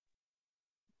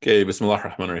Okay, Bismillah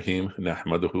ar-Rahman ar-Rahim.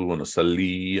 Nahmaduhu wa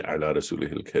nusalli ala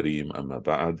rasulih al-Kareem amma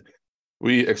ba'd.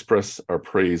 We express our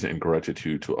praise and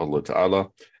gratitude to Allah Ta'ala,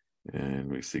 and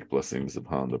we seek blessings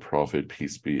upon the Prophet,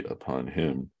 peace be upon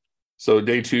him. So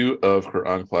day 2 of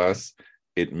Quran class.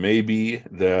 It may be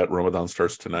that Ramadan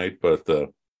starts tonight, but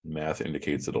the math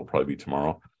indicates it'll probably be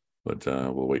tomorrow, but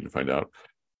we'll wait and find out.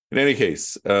 In any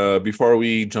case, before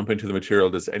we jump into the material,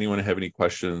 does anyone have any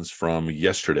questions from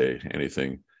yesterday?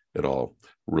 Anything at all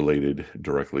related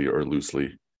directly or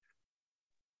loosely?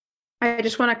 I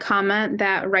just want to comment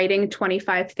that writing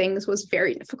 25 things was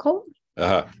very difficult.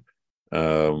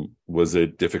 Was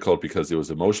it difficult because it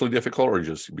was emotionally difficult, or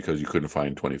just because you couldn't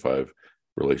find 25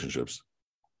 relationships?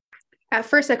 At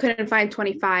first, I couldn't find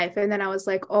 25. And then I was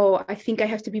like, oh, I think I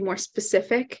have to be more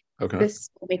specific. Okay. This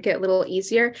will make it a little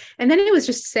easier. And then it was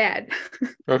just sad.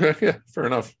 Okay. Yeah, fair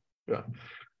enough. Yeah.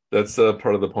 That's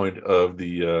part of the point of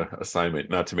the assignment,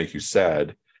 not to make you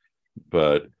sad,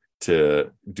 but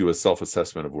to do a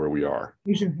self-assessment of where we are.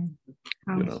 Wait,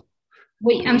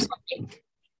 I'm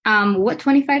sorry. What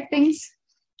 25 things?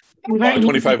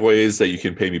 25 ways that you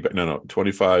can pay me back. No,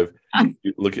 25.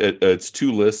 Look at it's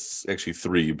 2 lists, actually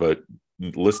 3, but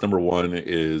list number 1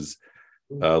 is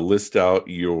list out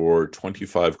your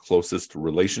 25 closest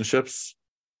relationships.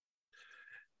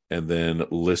 And then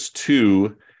list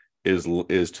 2 is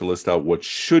to list out what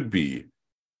should be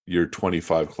your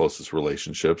 25 closest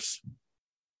relationships.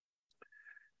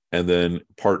 And then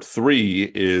part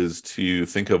 3 is to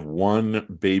think of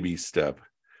one baby step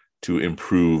to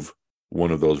improve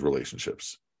one of those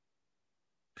relationships.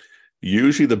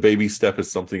 Usually the baby step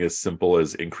is something as simple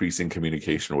as increasing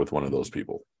communication with one of those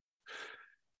people.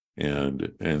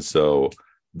 And so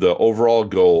the overall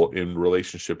goal in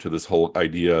relationship to this whole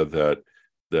idea that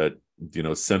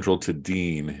central to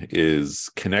deen is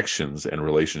connections and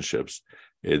relationships,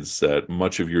 is that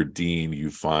much of your deen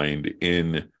you find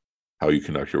in how you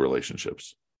conduct your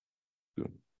relationships.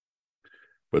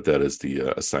 But that is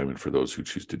the assignment for those who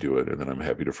choose to do it. And then I'm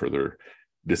happy to further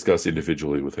discuss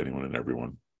individually with anyone and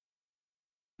everyone.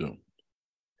 So,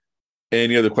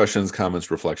 any other questions, comments,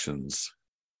 reflections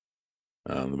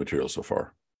on the material so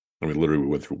far? I mean, literally we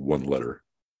went through one letter.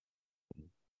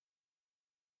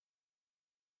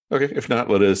 Okay, if not,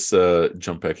 let us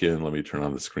jump back in. Let me turn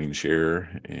on the screen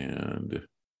share. And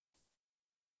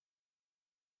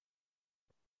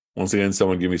once again,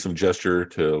 someone give me some gesture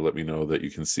to let me know that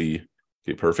you can see.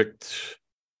 Okay, perfect.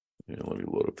 And let me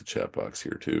load up the chat box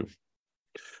here too.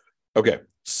 Okay,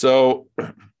 so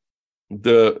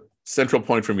the central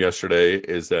point from yesterday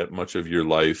is that much of your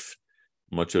life,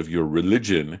 much of your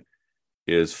religion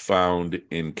is found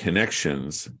in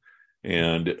connections.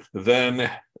 And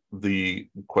then the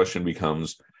question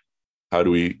becomes, how do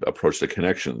we approach the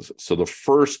connections? So the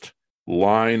first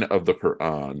line of the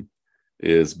Quran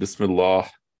is Bismillah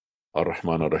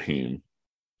ar-Rahman ar-Rahim.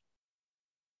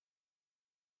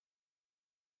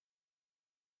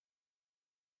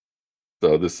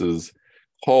 So this is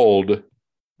called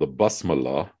the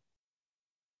Basmalah.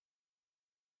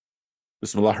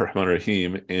 Bismillah ar-Rahman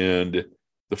ar-Rahim. And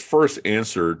the first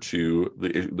answer to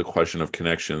the question of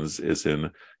connections is in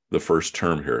the first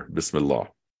term here, Bismillah.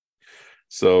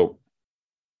 So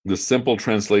the simple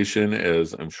translation,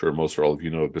 as I'm sure most or all of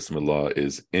you know, Bismillah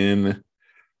is in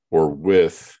or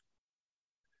with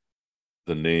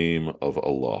the name of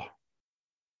Allah.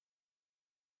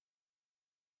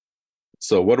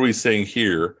 So what are we saying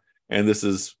here? And this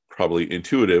is probably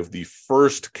intuitive. The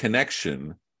first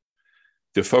connection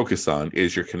to focus on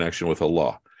is your connection with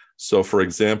Allah. So for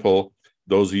example,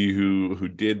 those of you who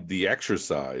did the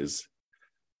exercise,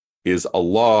 is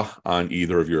Allah on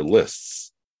either of your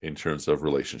lists in terms of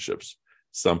relationships?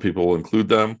 Some people will include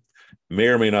them, may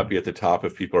or may not be at the top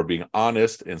if people are being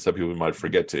honest, and some people might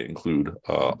forget to include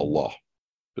Allah.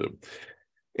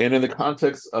 And in the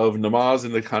context of namaz,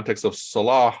 in the context of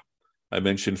salah, I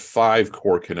mentioned 5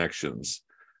 core connections,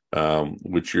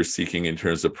 which you're seeking in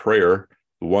terms of prayer.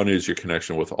 One is your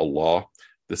connection with Allah.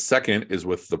 The second is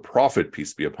with the Prophet,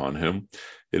 peace be upon him.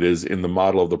 It is in the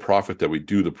model of the Prophet that we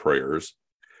do the prayers.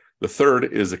 The third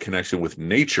is a connection with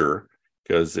nature,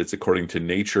 because it's according to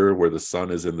nature, where the sun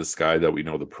is in the sky, that we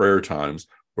know the prayer times,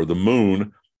 or the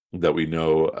moon that we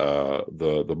know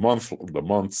the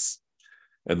months.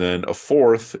 And then a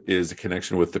fourth is a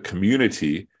connection with the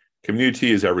community.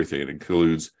 Community is everything. It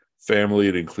includes family,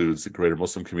 it includes the greater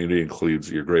Muslim community, it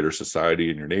includes your greater society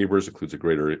and your neighbors, it includes a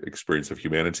greater experience of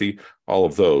humanity, all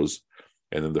of those.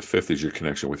 And then the fifth is your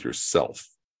connection with yourself.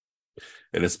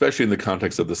 And especially in the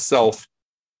context of the self,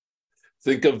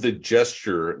 think of the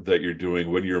gesture that you're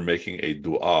doing when you're making a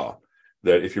dua.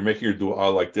 That if you're making your dua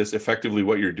like this, effectively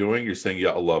what you're doing, you're saying,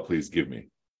 Ya Allah, please give me.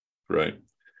 right?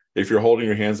 If you're holding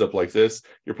your hands up like this,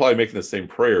 you're probably making the same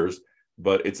prayers,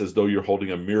 but it's as though you're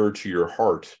holding a mirror to your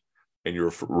heart and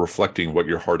you're reflecting what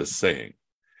your heart is saying.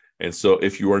 And so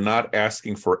if you are not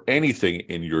asking for anything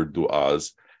in your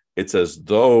du'as, it's as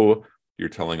though you're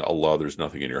telling Allah there's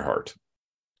nothing in your heart.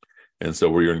 And so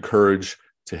we're encouraged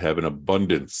to have an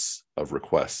abundance of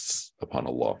requests upon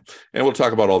Allah. And we'll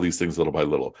talk about all these things little by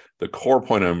little. The core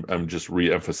point I'm just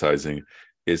re-emphasizing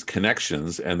is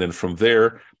connections. And then from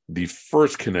there, the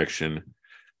first connection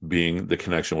being the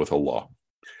connection with Allah.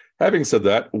 Having said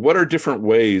that, what are different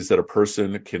ways that a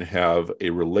person can have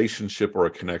a relationship or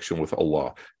a connection with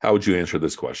Allah? How would you answer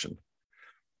this question?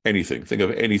 Anything. Think of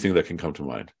anything that can come to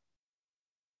mind.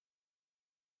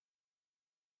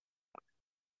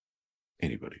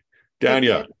 Anybody?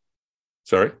 Danya.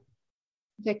 Sorry?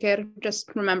 Dhikr, just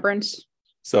remembrance.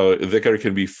 So dhikr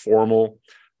can be formal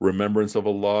remembrance of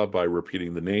Allah by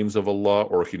repeating the names of Allah,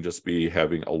 or it can just be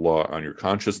having Allah on your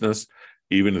consciousness.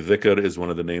 Even dhikr is one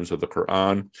of the names of the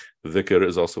Quran. Dhikr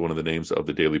is also one of the names of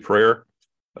the daily prayer.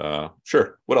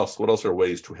 Sure. What else? What else are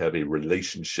ways to have a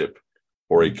relationship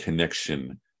or a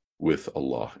connection with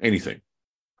Allah? Anything.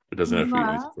 It doesn't have to be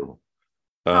anything formal.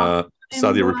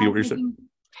 Sadia, repeat what you said.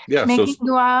 Yeah. Making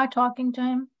dua, talking to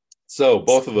him. So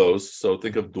both of those. So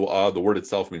think of dua. The word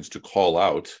itself means to call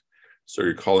out. So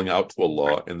you're calling out to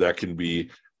Allah, and that can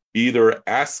be either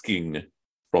asking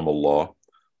from Allah,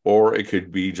 or it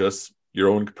could be just your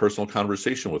own personal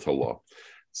conversation with Allah.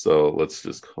 So let's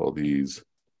just call these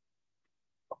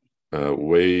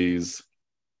ways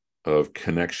of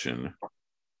connection.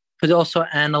 Could it also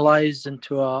analyze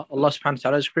into Allah subhanahu wa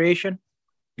ta'ala's creation?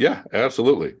 Yeah,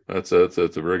 absolutely. That's a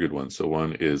very good one. So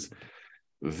one is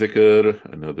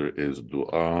dhikr, another is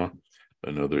dua,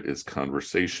 another is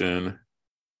conversation,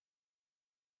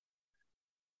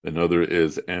 another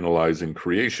is analyzing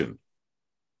creation.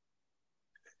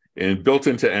 And built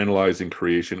into analyzing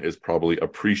creation is probably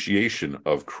appreciation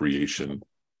of creation,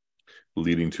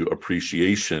 leading to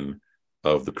appreciation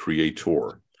of the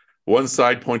creator. One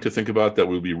side point to think about that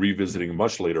we'll be revisiting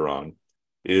much later on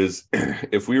is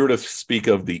if we were to speak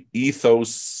of the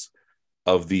ethos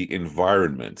of the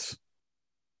environment,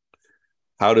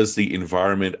 how does the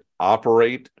environment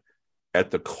operate?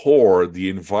 At the core, the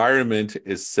environment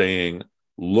is saying,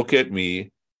 look at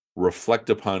me, reflect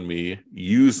upon me,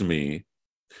 use me,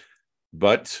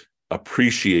 but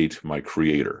appreciate my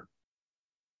creator.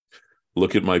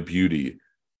 Look at my beauty,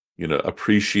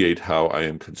 appreciate how I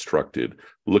am constructed.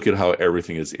 Look at how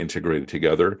everything is integrated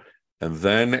together. And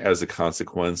then as a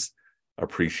consequence,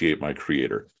 appreciate my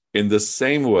creator. In the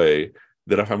same way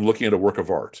that if I'm looking at a work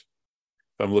of art,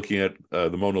 if I'm looking at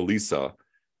the Mona Lisa,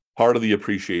 part of the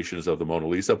appreciation is of the Mona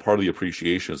Lisa, part of the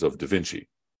appreciation is of Da Vinci,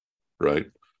 right?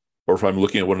 Or if I'm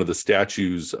looking at one of the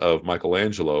statues of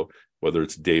Michelangelo, whether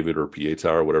it's David or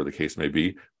Pietà or whatever the case may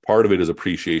be, part of it is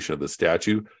appreciation of the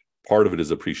statue, part of it is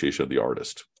appreciation of the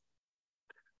artist.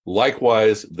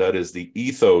 Likewise, that is the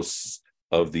ethos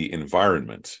of the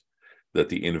environment, that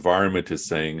the environment is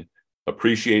saying,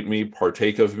 appreciate me,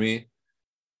 partake of me,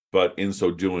 but in so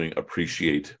doing,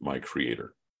 appreciate my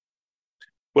creator.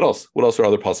 What else? What else are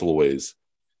other possible ways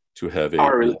to have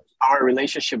our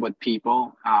relationship with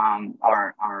people,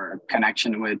 our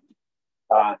connection with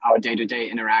our day-to-day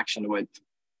interaction with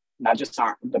not just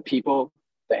the people,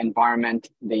 the environment,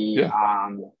 it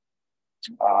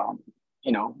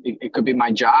could be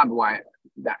my job. Why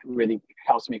that really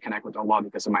helps me connect with Allah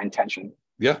because of my intention.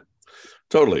 Yeah,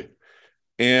 totally.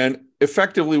 And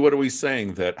effectively, what are we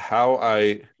saying? That how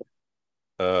I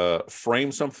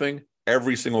frame something,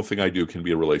 every single thing I do can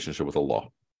be a relationship with Allah.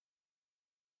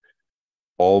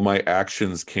 All my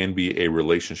actions can be a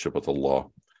relationship with Allah.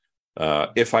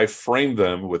 If I frame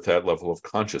them with that level of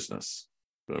consciousness.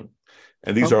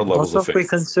 And these are levels of faith. Also, if we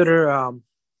consider,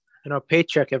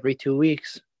 paycheck every 2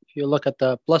 weeks, if you look at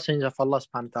the blessings of Allah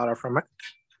subhanahu wa ta'ala from it.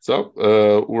 So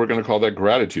we're going to call that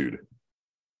gratitude.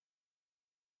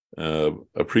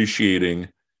 Appreciating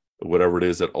whatever it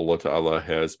is that Allah Ta'ala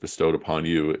has bestowed upon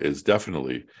you is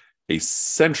definitely a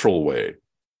central way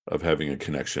of having a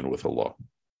connection with Allah.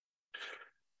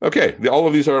 Okay, all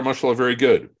of these are, mashallah, very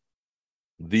good.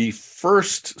 The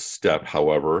first step,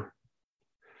 however,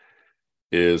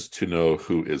 is to know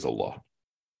who is Allah.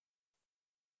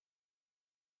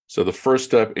 So the first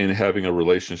step in having a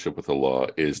relationship with Allah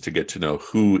is to get to know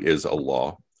who is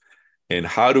Allah. And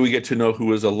how do we get to know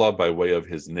who is Allah? By way of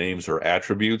his names or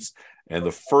attributes. And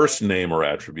the first name or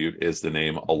attribute is the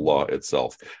name Allah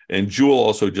itself. And Jewel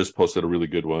also just posted a really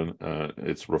good one.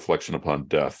 It's Reflection Upon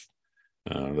Death.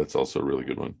 That's also a really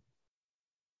good one.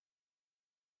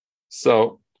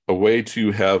 So a way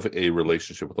to have a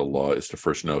relationship with Allah is to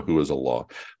first know who is Allah,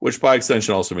 which by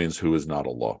extension also means who is not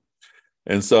Allah.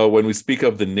 And so when we speak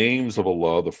of the names of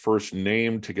Allah, the first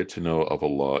name to get to know of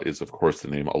Allah is, of course, the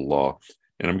name Allah.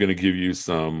 And I'm going to give you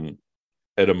some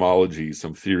etymology,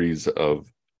 some theories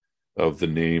of the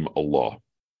name Allah.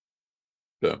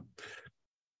 Yeah.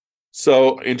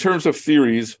 So in terms of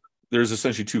theories, there's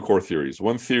essentially two core theories.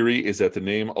 One theory is that the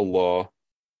name Allah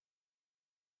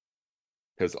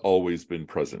has always been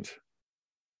present,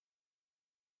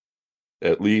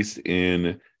 at least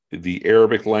in the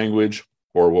Arabic language,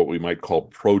 or what we might call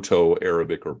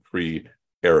Proto-Arabic or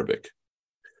pre-Arabic.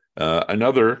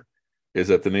 Another is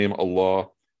that the name Allah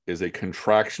is a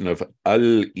contraction of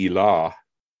Al-Ilah,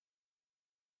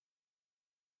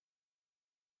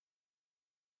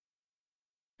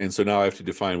 and so now I have to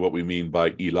define what we mean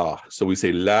by ilah. So we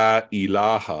say la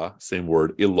ilaha, same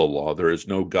word, illallah. There is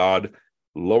no God,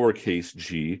 lowercase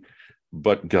g,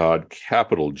 but God,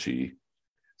 capital G.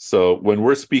 So when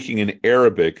we're speaking in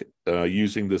Arabic,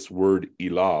 using this word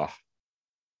ilah,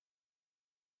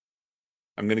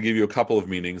 I'm going to give you a couple of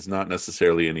meanings, not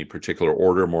necessarily any particular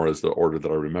order, more as the order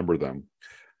that I remember them.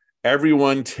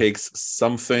 Everyone takes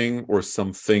something or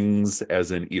some things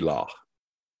as an ilah.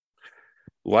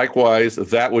 Likewise,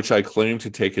 that which I claim to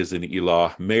take as an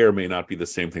ilah may or may not be the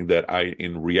same thing that I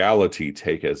in reality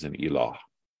take as an ilah.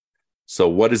 So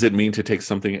what does it mean to take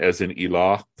something as an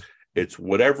ilah? It's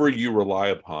whatever you rely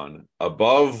upon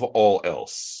above all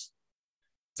else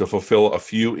to fulfill a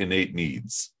few innate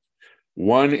needs.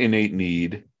 One innate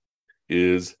need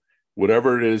is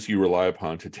whatever it is you rely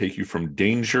upon to take you from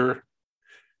danger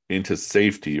into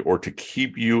safety, or to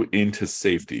keep you into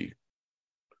safety.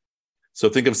 So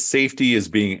think of safety as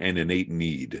being an innate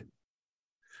need,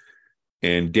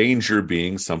 and danger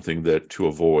being something that to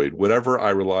avoid. Whatever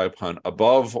I rely upon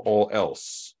above all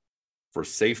else for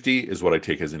safety is what I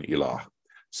take as an ilah.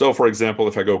 So, for example,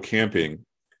 if I go camping,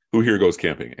 who here goes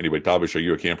camping? Anyway, Davish, are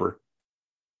you a camper?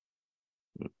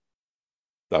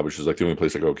 Davish is like the only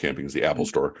place I go camping is the Apple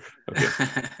store.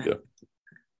 Okay.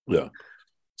 Yeah.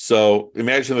 So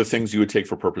imagine the things you would take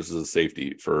for purposes of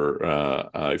safety. For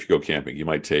if you go camping, you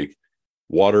might take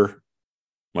water,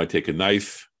 might take a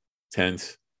knife,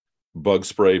 tent, bug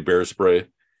spray, bear spray,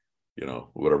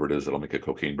 whatever it is that'll make a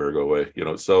cocaine bear go away.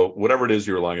 So whatever it is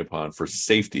you're relying upon for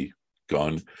safety,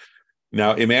 gone.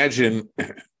 Now imagine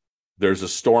there's a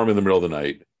storm in the middle of the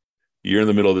night. You're in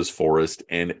the middle of this forest,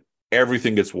 and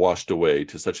everything gets washed away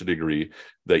to such a degree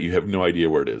that you have no idea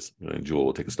where it is. And Jewel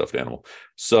will take a stuffed animal.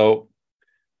 So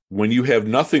when you have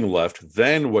nothing left,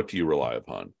 then what do you rely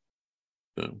upon?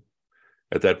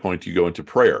 At that point, you go into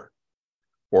prayer.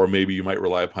 Or maybe you might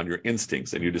rely upon your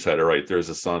instincts, and you decide, all right, there's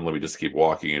a sun. Let me just keep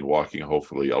walking and walking.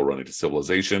 Hopefully I'll run into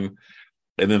civilization.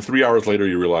 And then 3 hours later,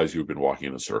 you realize you've been walking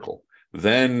in a circle.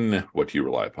 Then what do you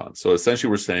rely upon? So essentially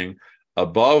we're saying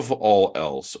above all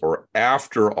else, or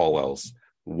after all else,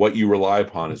 what you rely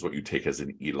upon is what you take as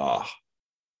an ilah.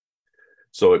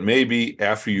 So it may be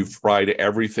after you've tried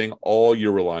everything, all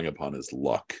you're relying upon is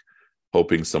luck,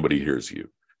 hoping somebody hears you.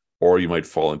 Or you might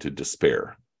fall into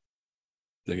despair.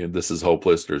 Thinking, this is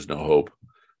hopeless, there's no hope.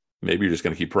 Maybe you're just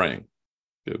going to keep praying.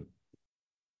 Good.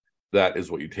 That is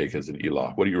what you take as an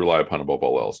ilah. What do you rely upon above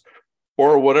all else?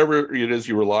 Or whatever it is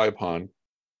you rely upon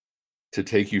to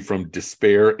take you from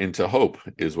despair into hope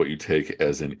is what you take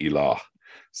as an ilah.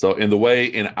 So in the way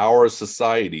in our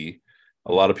society,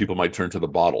 a lot of people might turn to the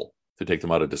bottle to take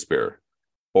them out of despair.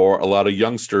 Or a lot of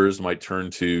youngsters might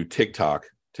turn to TikTok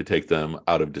to take them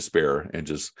out of despair and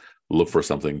just look for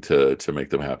something to make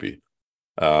them happy.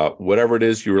 Whatever it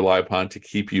is you rely upon to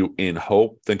keep you in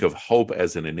hope, think of hope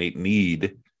as an innate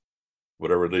need.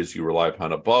 Whatever it is you rely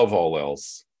upon above all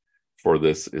else for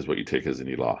this is what you take as an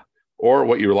ilah. Or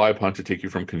what you rely upon to take you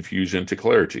from confusion to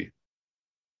clarity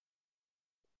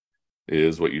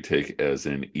is what you take as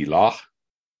an ilah.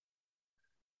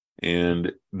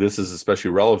 And this is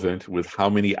especially relevant with how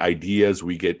many ideas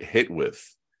we get hit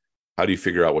with. How do you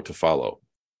figure out what to follow?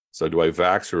 So do I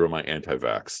vax or am I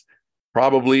anti-vax?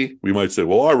 Probably we might say,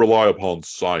 well, I rely upon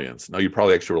science. No, you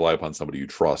probably actually rely upon somebody you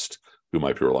trust who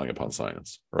might be relying upon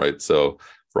science, right? So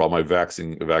for all my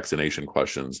vaccination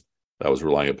questions, I was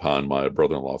relying upon my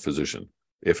brother-in-law physician,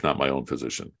 if not my own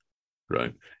physician,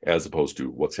 right? As opposed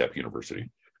to WhatsApp University.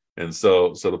 And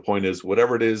so the point is,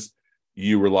 whatever it is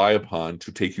you rely upon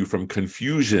to take you from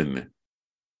confusion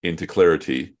into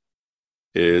clarity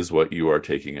is what you are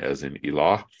taking as an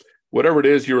ilah. Whatever it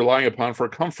is you're relying upon for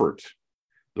comfort,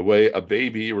 the way a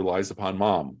baby relies upon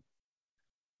mom,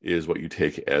 is what you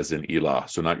take as an ilah.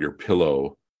 So not your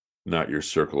pillow, not your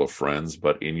circle of friends,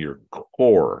 but in your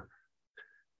core,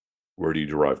 where do you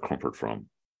derive comfort from?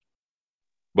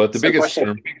 But the So biggest question.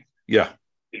 term, yeah.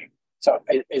 So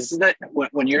is that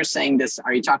when you're saying this,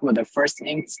 are you talking about the first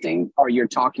instinct, or you're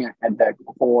talking at the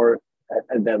core,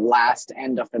 at the last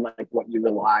end of it, like what you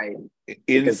rely on?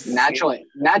 Because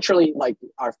naturally, like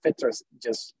our fitness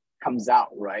just comes out,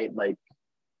 right? Like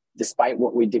despite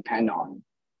what we depend on.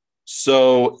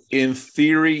 So in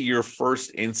theory, your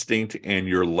first instinct and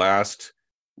your last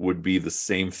would be the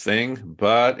same thing,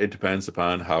 but it depends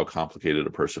upon how complicated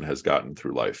a person has gotten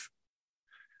through life.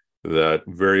 That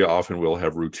very often we'll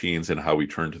have routines in how we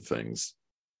turn to things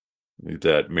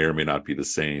that may or may not be the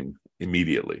same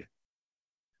immediately.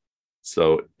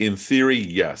 So in theory,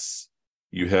 yes,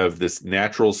 you have this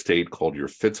natural state called your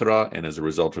fitrah, and as a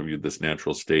result of this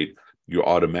natural state, you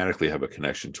automatically have a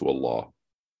connection to Allah.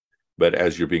 But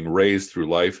as you're being raised through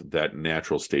life, that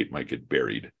natural state might get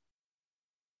buried.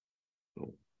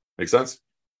 Make sense?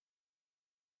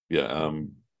 Yeah,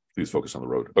 please focus on the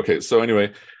road. Okay, so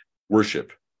anyway,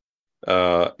 worship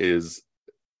is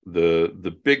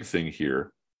the big thing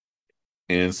here.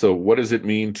 And so what does it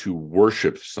mean to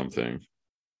worship something?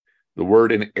 The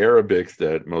word in Arabic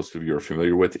that most of you are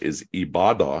familiar with is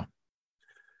ibadah.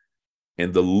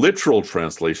 And the literal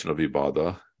translation of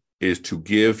ibadah is to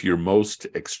give your most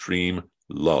extreme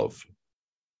love.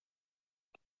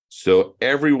 So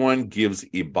everyone gives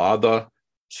ibadah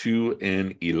to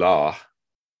an ilah,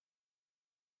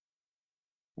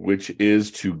 which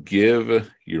is to give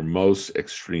your most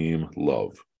extreme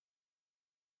love.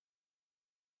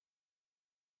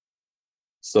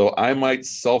 So I might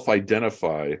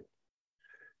self-identify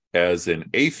as an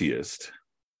atheist,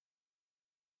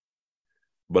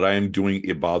 but I am doing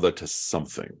ibadah to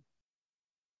something.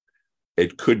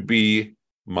 It could be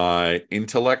my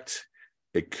intellect.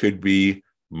 It could be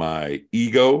my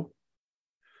ego,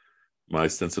 my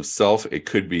sense of self. It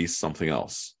could be something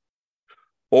else.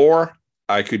 Or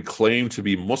I could claim to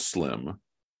be Muslim.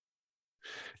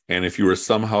 And if you were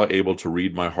somehow able to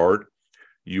read my heart,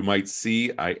 you might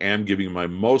see I am giving my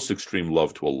most extreme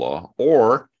love to Allah.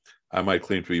 Or I might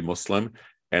claim to be Muslim,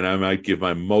 and I might give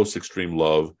my most extreme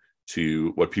love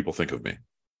to what people think of me.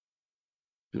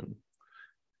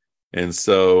 And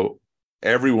so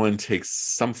everyone takes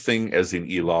something as an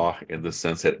ilah in the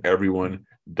sense that everyone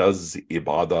does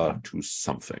ibadah to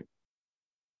something.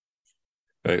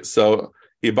 Okay, so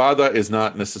ibadah is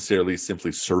not necessarily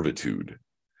simply servitude.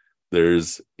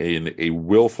 There's a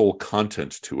willful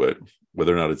content to it,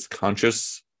 whether or not it's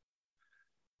conscious,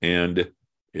 and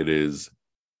it is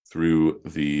through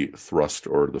the thrust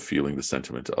or the feeling, the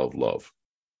sentiment of love.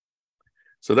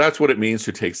 So that's what it means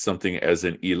to take something as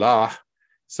an ilah.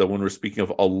 So when we're speaking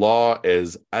of Allah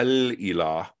as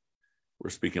al-ilah, we're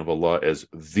speaking of Allah as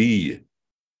the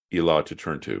ilah to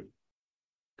turn to.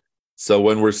 So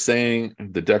when we're saying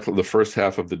the first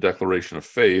half of the declaration of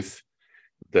faith,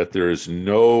 that there is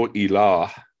no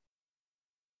ilah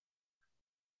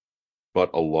but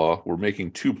Allah, we're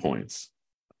making 2 points,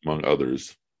 among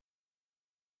others,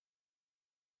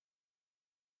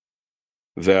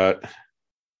 that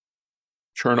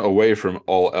turn away from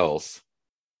all else.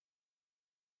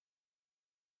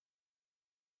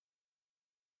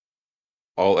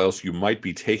 All else you might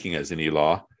be taking as an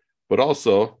ilah, but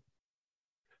also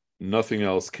nothing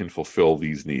else can fulfill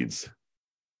these needs.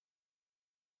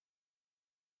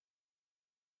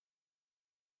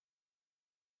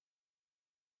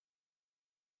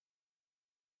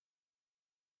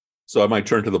 So I might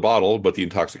turn to the bottle, but the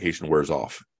intoxication wears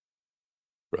off,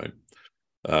 right?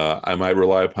 I might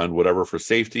rely upon whatever for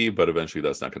safety, but eventually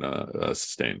that's not going to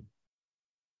sustain.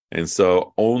 And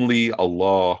so only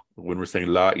Allah, when we're saying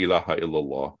La ilaha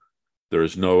illallah, there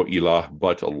is no ilah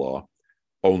but Allah.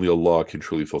 Only Allah can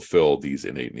truly fulfill these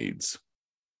innate needs.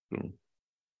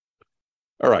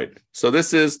 All right. So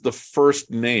this is the first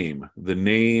name. The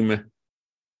name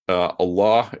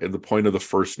Allah, and the point of the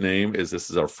first name is this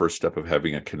is our first step of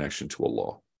having a connection to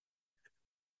Allah.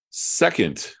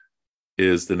 Second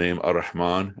is the name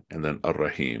Ar-Rahman and then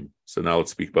Ar-Rahim. So now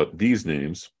let's speak about these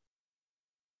names.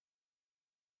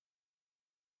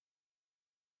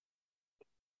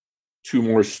 Two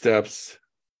more steps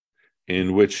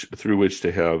through which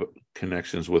to have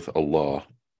connections with Allah.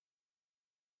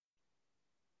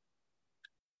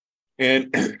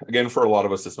 And again, for a lot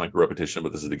of us, this might be repetition,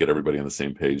 but this is to get everybody on the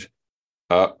same page.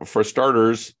 For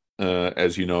starters,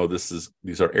 as you know,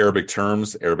 these are Arabic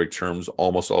terms. Arabic terms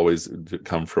almost always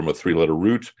come from a three-letter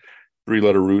root.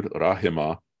 Three-letter root,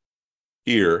 rahima.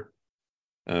 Here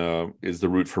is the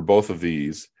root for both of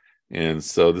these. And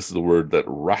so this is the word that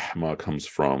rahma comes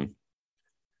from,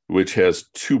 which has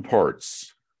 2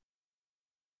 parts.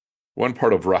 One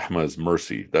part of rahma is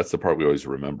mercy. That's the part we always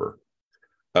remember.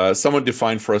 Someone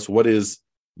defined for us what is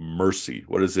mercy?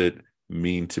 What does it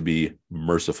mean to be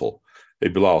merciful? Hey,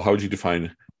 Bilal, how would you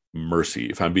define mercy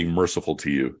if I'm being merciful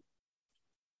to you?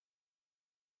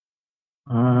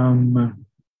 Trying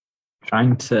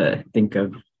to think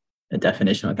of a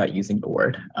definition without using the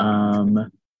word.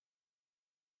 I'm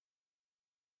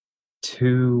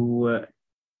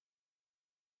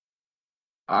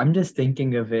just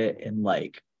thinking of it in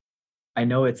like, I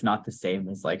know it's not the same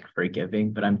as like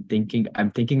forgiving, but I'm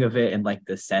thinking of it in like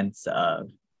the sense of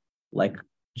like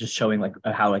just showing like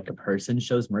how like a person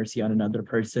shows mercy on another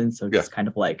person. So just kind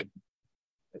of like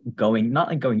not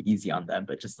like going easy on them,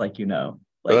 but just like,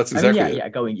 like, that's exactly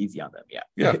it. Going easy on them.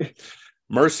 Yeah.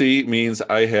 Mercy means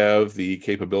I have the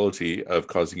capability of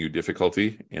causing you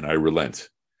difficulty and I relent.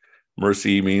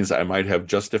 Mercy means I might have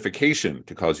justification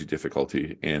to cause you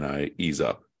difficulty and I ease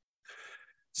up.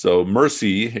 So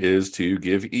mercy is to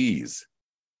give ease,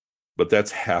 but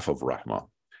that's half of rahmah.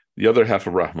 The other half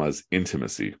of rahmah is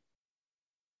intimacy.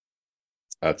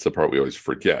 That's the part we always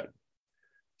forget.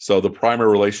 So the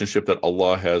primary relationship that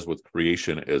Allah has with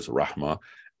creation is rahmah.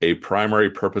 A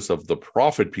primary purpose of the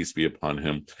Prophet, peace be upon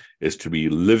him, is to be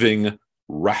living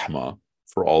rahmah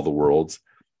for all the worlds.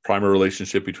 Primary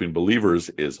relationship between believers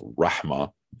is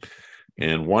rahmah.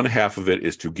 And one half of it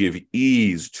is to give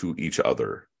ease to each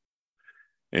other.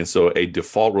 And so a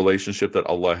default relationship that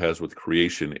Allah has with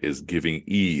creation is giving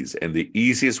ease. And the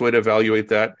easiest way to evaluate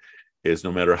that is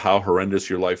no matter how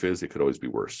horrendous your life is, it could always be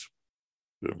worse.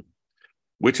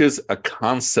 Which is a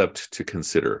concept to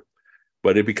consider.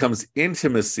 But it becomes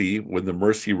intimacy when the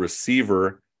mercy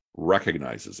receiver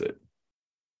recognizes it.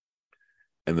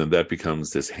 And then that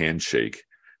becomes this handshake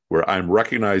where I'm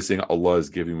recognizing Allah is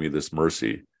giving me this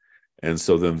mercy. And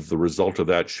so then the result of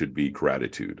that should be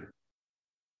gratitude.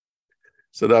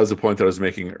 So that was the point that I was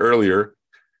making earlier,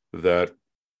 that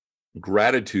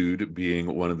gratitude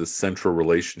being one of the central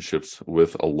relationships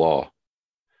with Allah,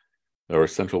 or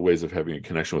central ways of having a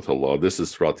connection with Allah. This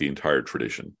is throughout the entire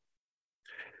tradition.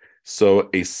 So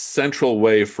a central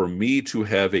way for me to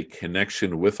have a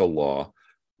connection with Allah,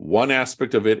 one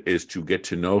aspect of it is to get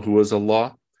to know who is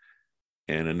Allah,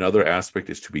 and another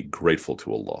aspect is to be grateful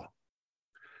to Allah.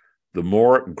 The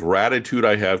more gratitude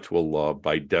I have to Allah,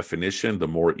 by definition, the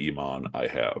more iman I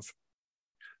have,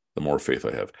 the more faith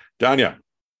I have. Danya.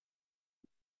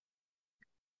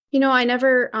 I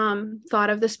never thought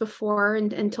of this before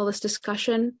until this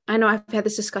discussion. I know I've had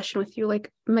this discussion with you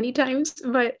like many times,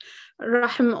 but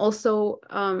Rahm also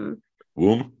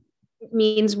womb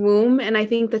means womb, and I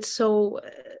think that's so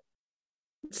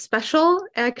special.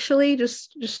 Actually,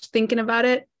 just thinking about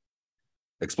it.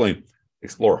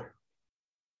 Explore.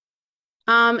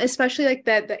 Especially like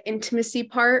the intimacy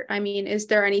part. I mean, is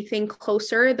there anything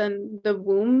closer than the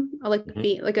womb? Like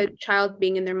being like a child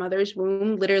being in their mother's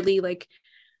womb, literally like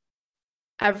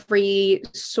every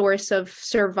source of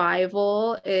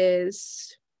survival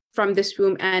is from this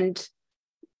womb, and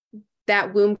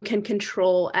that womb can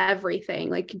control everything,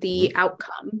 like the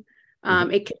outcome.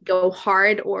 It can go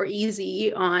hard or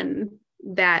easy on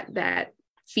that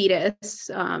fetus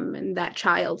and that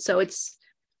child. So it's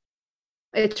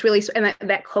really, and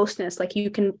that closeness, like you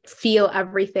can feel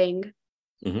everything.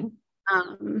 So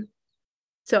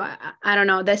I don't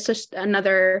know, that's just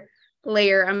another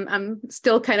layer I'm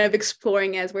still kind of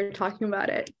exploring as we're talking about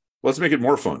it. Let's make it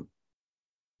more fun.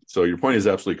 So your point is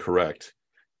absolutely correct.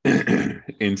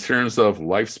 In terms of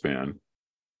lifespan,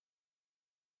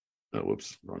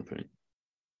 wrong thing.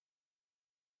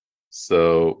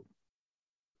 So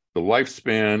the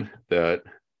lifespan that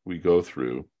we go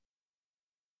through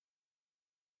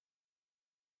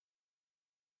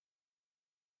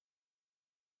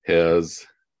has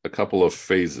a couple of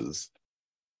phases.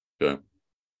 Okay.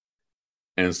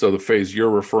 And so the phase you're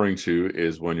referring to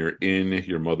is when you're in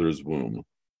your mother's womb.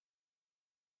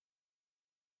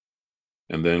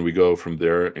 And then we go from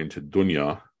there into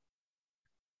dunya.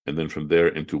 And then from there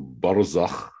into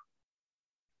barzakh,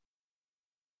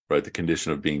 right? The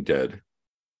condition of being dead.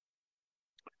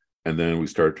 And then we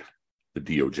start the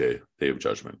DOJ, Day of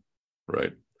Judgment,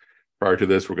 right? Prior to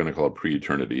this, we're going to call it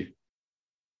pre-eternity.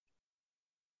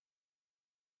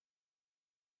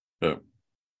 Yeah.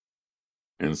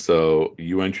 And so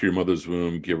you enter your mother's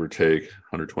womb, give or take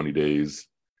 120 days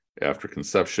after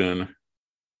conception.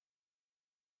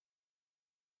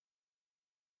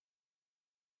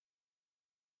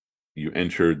 You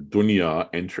enter dunya,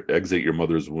 exit your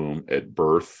mother's womb at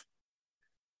birth.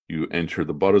 You enter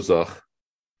the barzakh,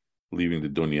 leaving the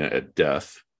dunya at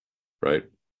death, right?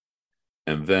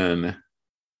 And then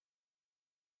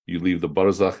you leave the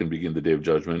barzakh and begin the Day of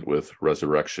Judgment with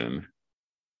resurrection.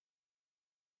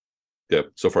 Yeah,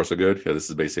 so far so good. Yeah, this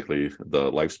is basically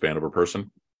the lifespan of a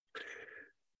person.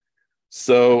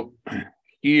 So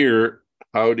here,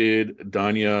 how did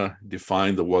Danya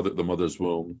define the mother's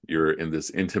womb? You're in this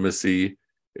intimacy.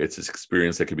 It's this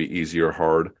experience that can be easy or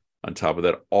hard. On top of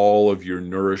that, all of your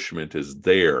nourishment is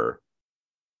there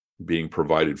being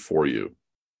provided for you.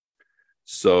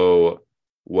 So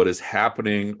what is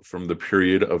happening from the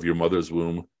period of your mother's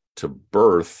womb to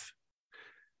birth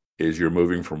is you're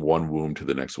moving from one womb to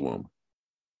the next womb.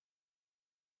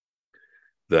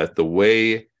 That the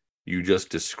way you just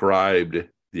described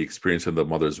the experience in the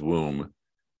mother's womb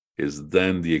is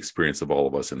then the experience of all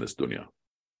of us in this dunya.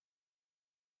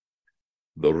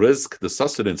 The rizq, the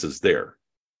sustenance is there.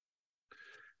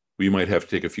 We might have to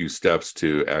take a few steps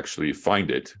to actually find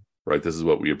it, right? This is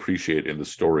what we appreciate in the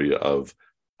story of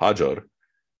Hajar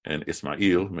and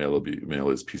Ismail, may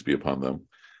his peace be upon them,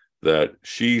 that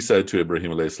she said to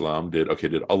Ibrahim alayhi salam, did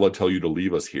Allah tell you to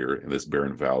leave us here in this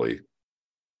barren valley?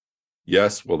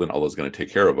 Yes, well then Allah's going to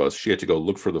take care of us. She had to go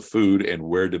look for the food, and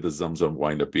where did the Zamzam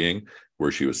wind up being?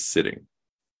 Where she was sitting.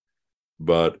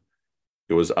 But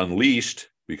it was unleashed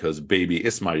because baby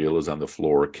Ismail is on the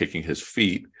floor kicking his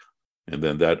feet, and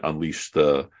then that unleashed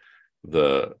the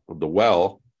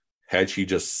well. Had she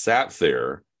just sat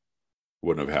there,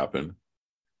 wouldn't have happened.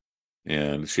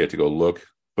 And she had to go look,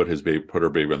 put her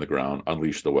baby on the ground,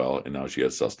 unleash the well, and now she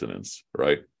has sustenance,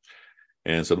 right?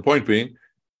 And so the point being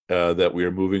that we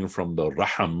are moving from the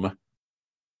raham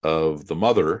of the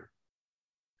mother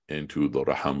into the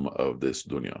raham of this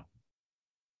dunya,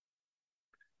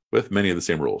 with many of the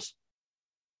same rules,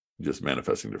 just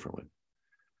manifesting differently.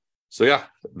 So yeah,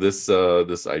 this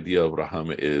idea of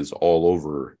raham is all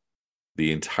over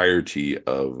the entirety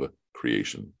of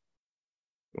creation.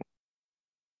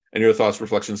 Any other thoughts,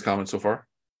 reflections, comments so far?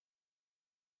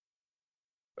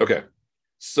 Okay,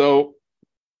 so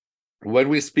when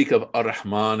we speak of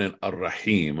Ar-Rahman and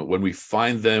Ar-Rahim, when we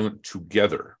find them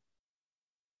together,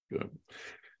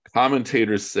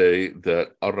 commentators say that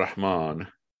Ar-Rahman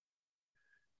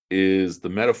is the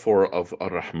metaphor of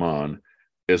Ar-Rahman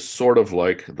is sort of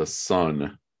like the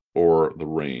sun or the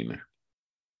rain.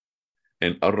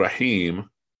 And Ar-Rahim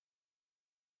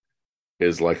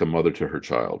is like a mother to her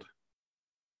child.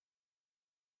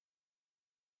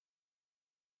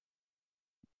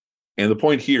 And the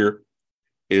point here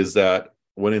is that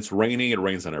when it's raining, it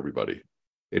rains on everybody.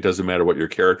 It doesn't matter what your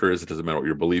character is. It doesn't matter what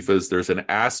your belief is. There's an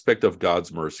aspect of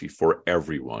God's mercy for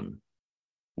everyone,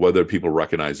 whether people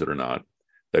recognize it or not,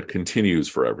 that continues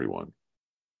for everyone.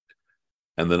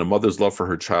 And then a mother's love for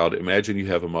her child. Imagine you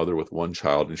have a mother with one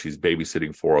child and she's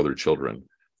babysitting 4 other children,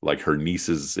 like her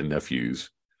nieces and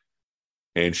nephews.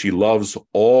 And she loves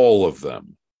all of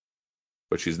them,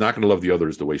 but she's not going to love the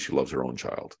others the way she loves her own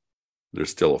child. There's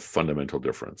still a fundamental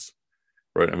difference,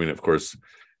 right? I mean, of course,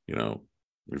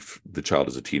 if the child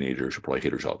is a teenager, she'll probably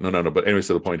hate her child. No. But anyway,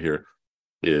 so the point here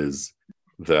is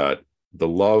that the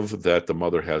love that the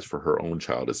mother has for her own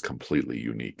child is completely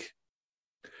unique.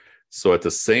 So at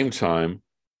the same time,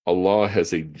 Allah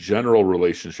has a general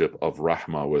relationship of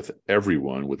rahmah with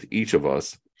everyone, with each of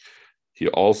us. He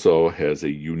also has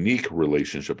a unique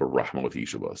relationship of rahmah with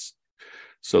each of us.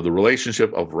 So the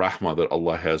relationship of rahmah that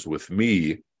Allah has with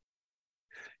me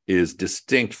is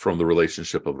distinct from the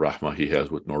relationship of rahmah he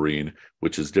has with Noreen,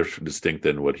 which is distinct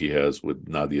than what he has with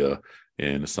Nadia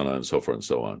and Sana and so forth and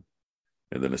so on.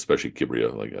 And then especially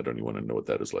Kibriya, like I don't even want to know what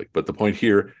that is like. But the point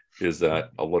here is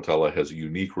that Allah Ta'ala has a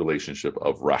unique relationship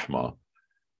of rahmah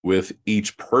with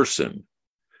each person.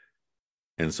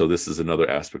 And so this is another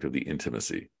aspect of the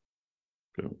intimacy.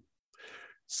 Okay.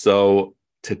 So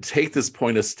to take this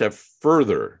point a step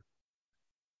further,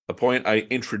 a point I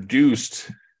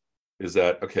introduced is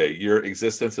that, okay, your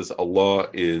existence as Allah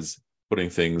is putting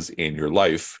things in your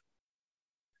life,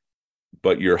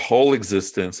 but your whole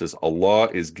existence as Allah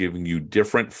is giving you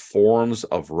different forms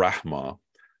of rahmah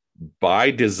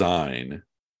by design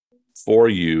for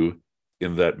you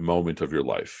in that moment of your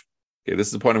life. Okay, this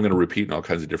is the point I'm going to repeat in all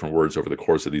kinds of different words over the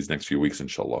course of these next few weeks,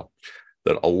 inshallah.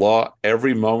 That Allah,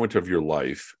 every moment of your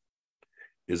life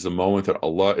is a moment that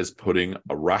Allah is putting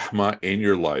a rahmah in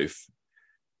your life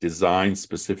designed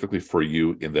specifically for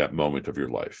you in that moment of your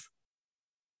life.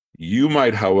 You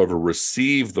might, however,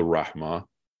 receive the rahmah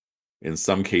in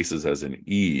some cases as an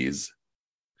ease.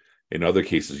 In other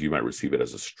cases, you might receive it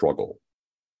as a struggle.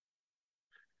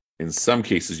 In some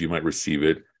cases, you might receive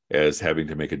it as having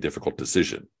to make a difficult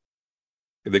decision.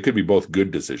 They could be both good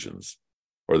decisions,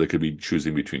 or they could be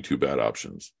choosing between 2 bad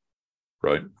options,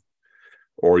 right?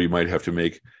 Or you might have to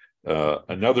make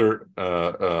another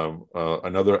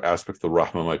aspect of the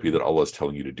rahmah might be that Allah is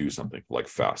telling you to do something like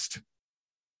fast.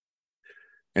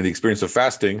 And the experience of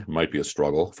fasting might be a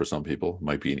struggle for some people,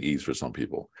 might be an ease for some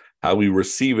people. How we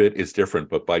receive it is different,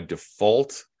 but by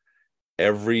default,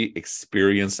 every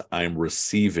experience I'm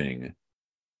receiving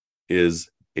is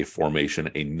a formation,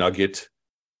 a nugget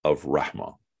of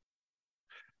rahmah.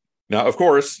 Now, of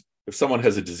course, if someone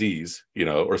has a disease,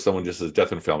 or someone just has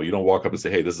death in the family, you don't walk up and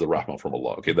say, hey, this is a rahmah from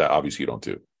Allah. Okay, that obviously you don't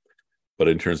do. But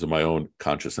in terms of my own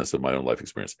consciousness of my own life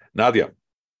experience. Nadia.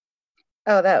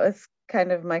 Oh, that was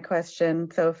kind of my question.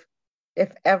 So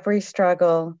if every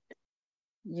struggle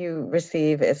you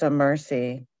receive is a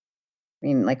mercy, I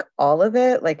mean, like all of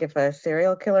it, like if a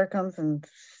serial killer comes and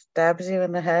stabs you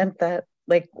in the head, that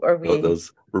like, are we?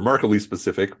 Those remarkably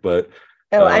specific, but.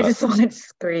 I just wanted to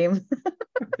scream.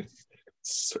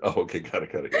 Okay, got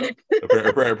it.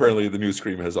 Apparently, the new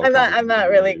Scream has all. I'm not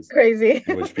really crazy.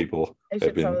 In which people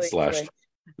have been slashed.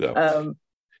 Yeah.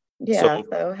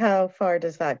 So how far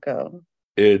does that go?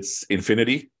 It's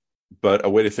infinity, but a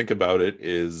way to think about it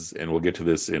is, and we'll get to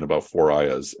this in about 4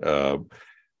 ayahs.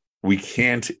 We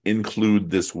can't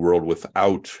include this world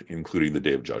without including the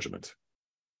Day of Judgment.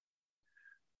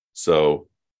 So,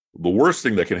 the worst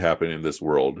thing that can happen in this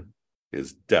world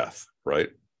is death, right?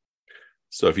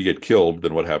 So if you get killed,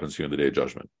 then what happens to you in the Day of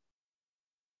Judgment?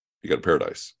 You got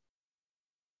paradise.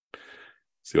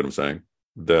 See what I'm saying?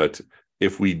 That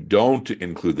if we don't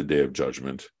include the Day of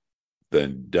Judgment,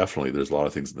 then definitely there's a lot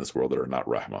of things in this world that are not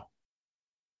rahmah.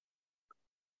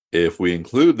 If we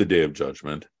include the Day of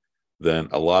Judgment, then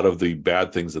a lot of the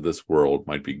bad things of this world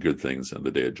might be good things in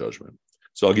the Day of Judgment.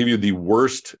 So I'll give you the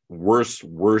worst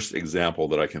example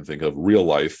that I can think of, real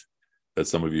life, that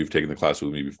some of you have taken the class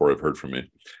with me before have heard from me.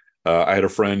 I had a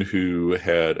friend who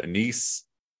had a niece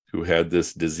who had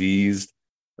this disease,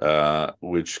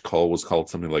 which was called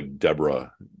something like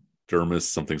dermis,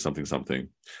 something.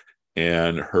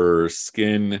 And her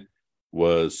skin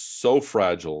was so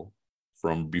fragile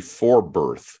from before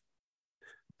birth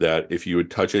that if you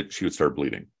would touch it, she would start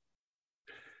bleeding.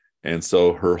 And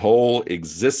so her whole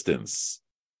existence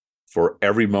for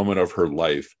every moment of her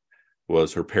life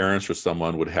was her parents or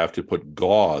someone would have to put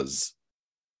gauze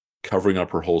covering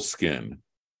up her whole skin.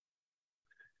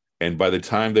 And by the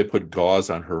time they put gauze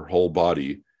on her whole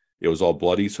body, it was all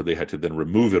bloody, so they had to then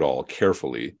remove it all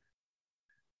carefully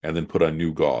and then put on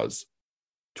new gauze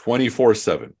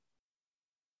 24/7.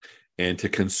 And to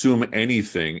consume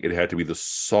anything, it had to be the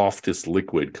softest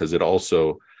liquid, because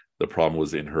the problem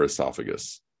was in her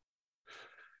esophagus.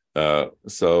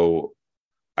 So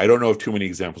I don't know of too many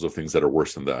examples of things that are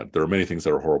worse than that. There are many things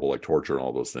that are horrible, like torture and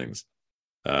all those things.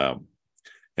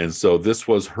 And so this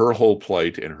was her whole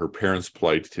plight and her parents'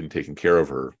 plight in taking care of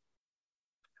her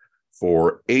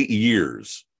for 8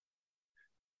 years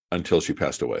until she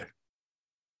passed away.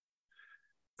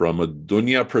 From a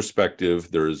dunya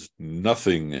perspective, there is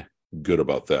nothing good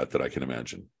about that I can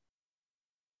imagine.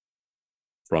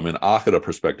 From an akhirah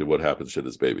perspective, what happens to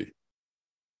this baby?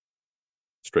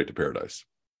 Straight to paradise.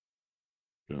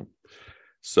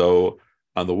 So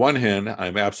on the one hand,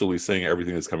 I'm absolutely saying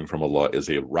everything that's coming from Allah is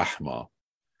a rahmah,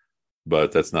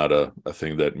 but that's not a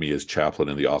thing that me as chaplain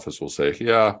in the office will say,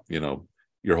 yeah,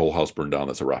 your whole house burned down,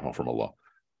 that's a rahmah from Allah.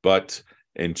 But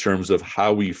in terms of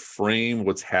how we frame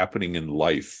what's happening in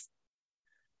life,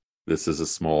 this is a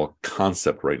small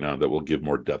concept right now that we'll give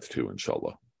more depth to,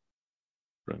 inshallah.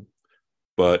 Right?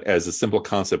 But as a simple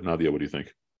concept, Nadia, what do you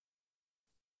think?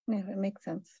 Yeah, it makes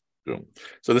sense.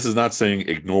 So this is not saying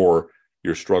ignore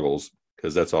your struggles,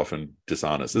 because that's often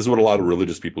dishonest. This is what a lot of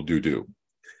religious people do,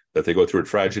 that they go through a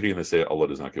tragedy and they say, Allah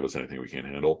does not give us anything we can't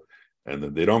handle. And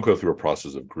then they don't go through a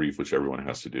process of grief, which everyone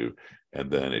has to do.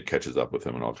 And then it catches up with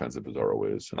them in all kinds of bizarre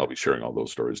ways. And I'll be sharing all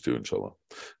those stories too, inshallah.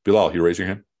 Bilal, you raise your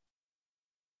hand?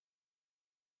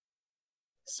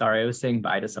 Sorry, I was saying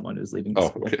bye to someone who's leaving the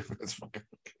school. Okay, that's fine.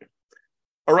 Okay.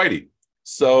 All righty.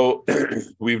 So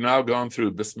we've now gone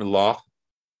through Bismillah,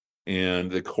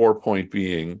 and the core point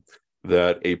being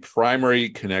that a primary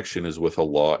connection is with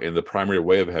Allah, and the primary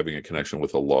way of having a connection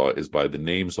with Allah is by the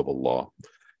names of Allah,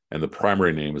 and the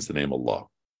primary name is the name Allah.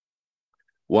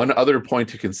 One other point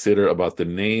to consider about the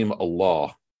name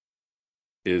Allah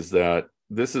is that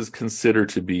this is considered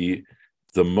to be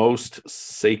the most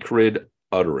sacred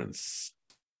utterance.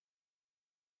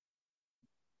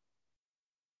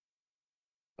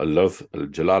 Al-Lafz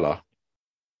al-Jalala.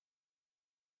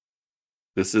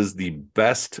 This is the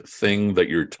best thing that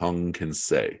your tongue can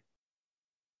say.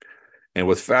 And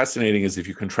what's fascinating is if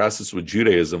you contrast this with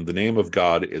Judaism, the name of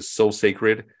God is so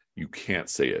sacred, you can't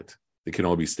say it. It can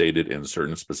only be stated in a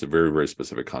certain specific, very, very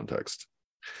specific context.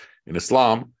 In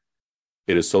Islam,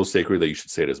 it is so sacred that you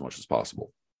should say it as much as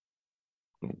possible.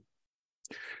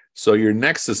 So your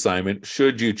next assignment,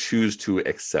 should you choose to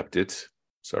accept it,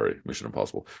 mission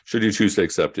impossible, should you choose to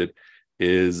accept it,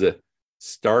 is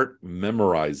start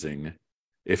memorizing,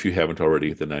 if you haven't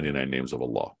already, the 99 names of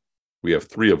Allah. We have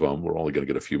 3 of them. We're only going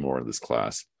to get a few more in this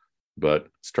class, but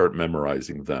start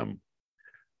memorizing them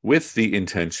with the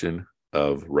intention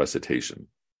of recitation.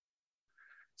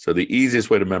 So the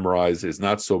easiest way to memorize is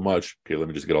not so much, okay, let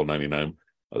me just get all 99,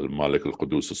 Al-Malik,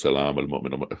 Al-Qudus, Al-Salam,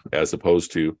 Al-Mu'min, as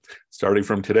opposed to starting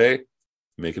from today,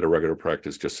 make it a regular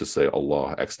practice just to say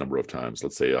Allah X number of times,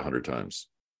 let's say 100 times.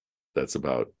 That's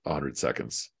about 100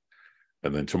 seconds.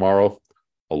 And then tomorrow,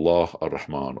 Allah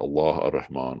Ar-Rahman, Allah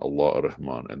Ar-Rahman, Allah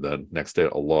Ar-Rahman. And then next day,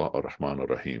 Allah Ar-Rahman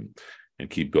Ar-Rahim. And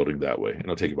keep building that way. And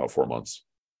it'll take about 4 months.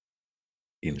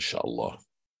 Inshallah.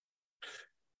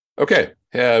 Okay,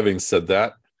 having said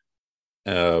that,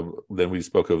 then we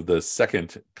spoke of the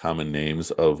second common names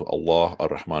of Allah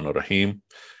Ar-Rahman Ar-Rahim,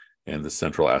 and the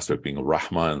central aspect being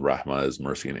Rahma, and Rahma is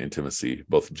mercy and intimacy,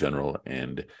 both general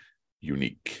and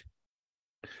unique.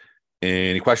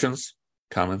 Any questions,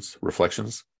 comments,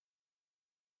 reflections?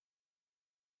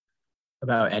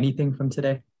 About anything from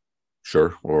today?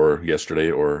 Sure, or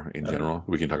yesterday, or in general.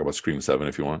 We can talk about Scream 7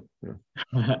 if you want.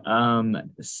 Yeah.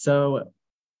 So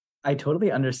I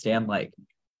totally understand like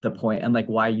the point and like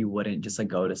why you wouldn't just like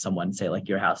go to someone and say like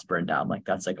your house burned down, like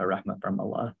that's like a rahmah from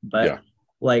Allah. But Yeah.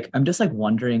 like I'm just like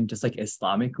wondering, just like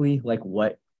Islamically, like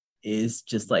what is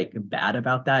just like bad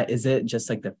about that? Is it just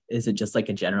like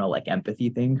a general like empathy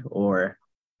thing, or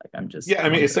like I'm just I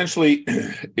mean, essentially,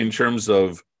 in terms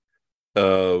of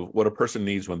what a person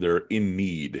needs when they're in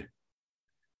need,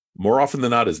 more often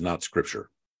than not is not scripture.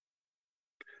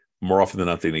 More often than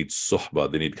not, they need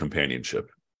suhbah, they need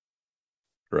companionship,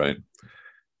 right?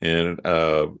 And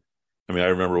I mean, I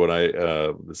remember when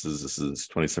this is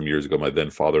 20 some years ago, my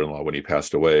then father-in-law, when he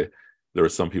passed away, there were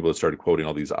some people that started quoting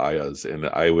all these ayahs, and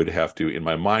I would have to, in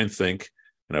my mind, think,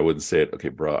 and I wouldn't say it, okay,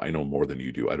 bro, I know more than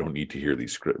you do. I don't need to hear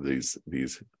these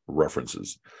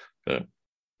references.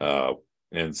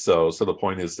 And so the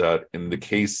point is that in the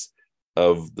case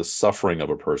of the suffering of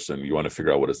a person, you want to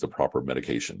figure out what is the proper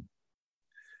medication.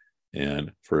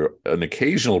 And for an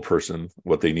occasional person,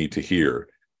 what they need to hear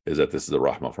is that this is a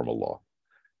rahmah from Allah.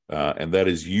 And that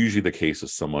is usually the case of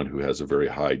someone who has a very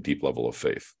high, deep level of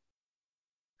faith.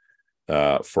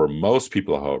 For most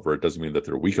people, however, it doesn't mean that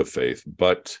they're weak of faith,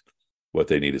 but what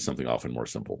they need is something often more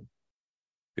simple,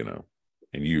 and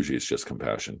usually it's just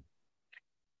compassion.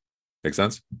 Make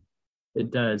sense?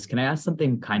 It does. Can I ask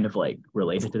something kind of like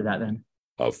related to that then?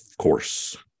 Of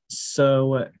course.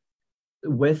 So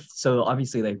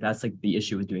obviously like that's like the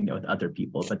issue with doing that with other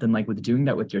people, but then like with doing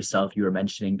that with yourself, you were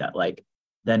mentioning that like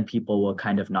then people will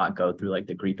kind of not go through like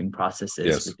the grieving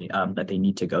processes that they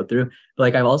need to go through. But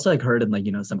like I've also like heard in like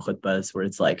some khutbahs where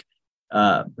it's like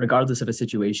regardless of a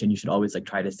situation, you should always like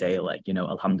try to say like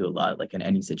alhamdulillah like in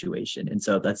any situation. And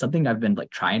so that's something I've been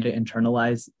like trying to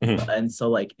internalize. And so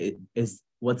like it is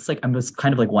what's like I'm just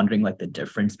kind of like wondering like the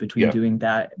difference between doing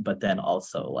that, but then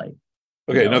also like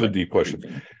another like, deep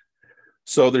question.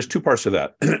 So there's 2 parts to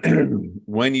that.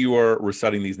 When you are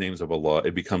reciting these names of Allah,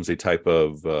 it becomes a type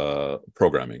of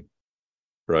programming,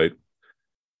 right?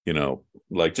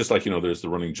 Like just like there's the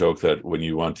running joke that when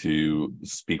you want to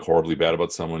speak horribly bad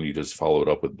about someone, you just follow it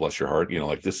up with bless your heart.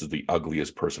 Like this is the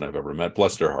ugliest person I've ever met.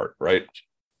 Bless their heart, right?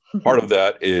 Part of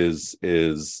that is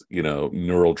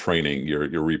neural training. You're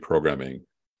reprogramming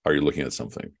how you're looking at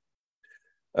something.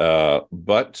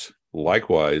 But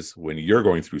likewise, when you're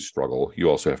going through struggle, you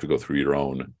also have to go through your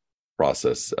own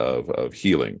process of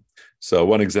healing. So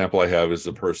one example I have is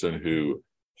a person who,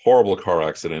 horrible car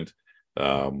accident.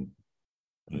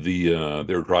 They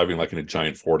were driving like in a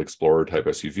giant Ford Explorer type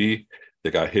SUV.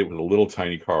 They got hit with a little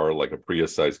tiny car, like a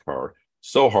Prius-sized car,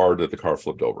 so hard that the car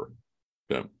flipped over.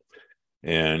 Yeah.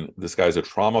 And this guy's a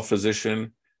trauma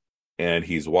physician, and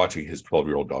he's watching his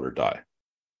 12-year-old daughter die.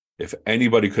 If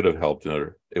anybody could have helped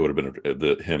her, it would have been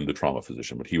the trauma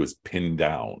physician, but he was pinned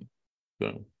down.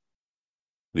 So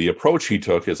the approach he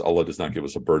took is Allah does not give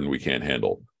us a burden we can't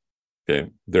handle. Okay,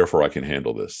 therefore I can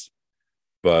handle this.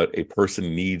 But a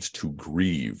person needs to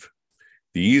grieve.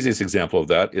 The easiest example of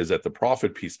that is that the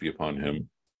Prophet, peace be upon him,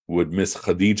 would miss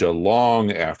Khadija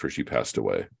long after she passed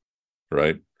away,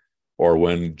 right? Or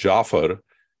when Jafar,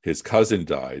 his cousin,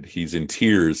 died, he's in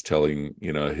tears telling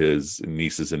his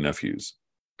nieces and nephews.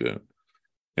 Yeah.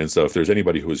 And so if there's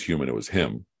anybody who was human, it was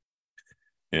him.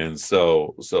 And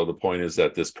so the point is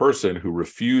that this person who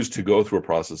refused to go through a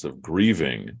process of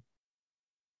grieving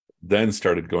then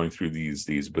started going through these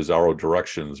bizarro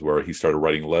directions where he started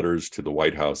writing letters to the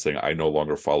White House saying, I no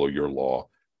longer follow your law.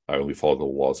 I only follow the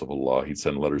laws of Allah. He'd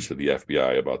send letters to the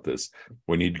FBI about this.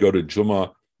 When he'd go to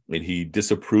Jummah and he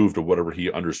disapproved of whatever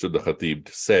he understood the khatib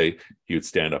to say, he would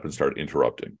stand up and start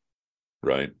interrupting,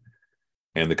 right?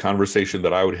 And the conversation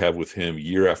that I would have with him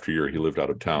year after year, he lived out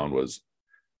of town, was,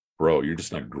 bro, you're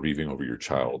just not grieving over your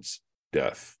child's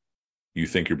death. You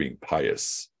think you're being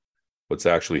pious. What's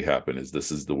actually happened is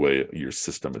this is the way your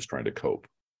system is trying to cope.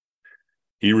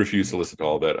 He refused to listen to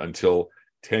all that until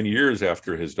 10 years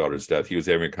after his daughter's death. He was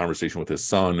having a conversation with his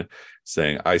son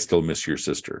saying, I still miss your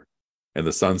sister. And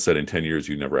the son said, in 10 years,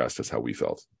 you never asked us how we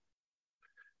felt.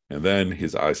 And then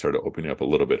his eyes started opening up a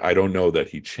little bit. I don't know that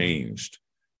he changed,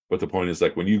 but the point is,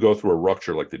 like, when you go through a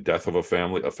rupture, like the death of a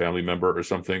family member or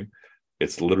something,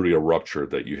 it's literally a rupture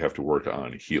that you have to work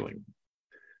on healing,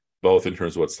 both in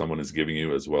terms of what someone is giving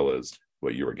you as well as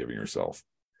what you are giving yourself.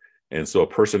 And so a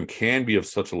person can be of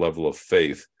such a level of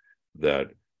faith that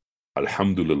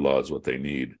alhamdulillah is what they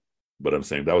need. But I'm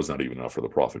saying that was not even enough for the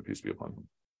Prophet, peace be upon him.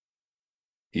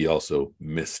 He also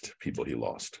missed people he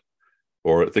lost.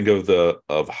 Or think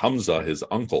of Hamza, his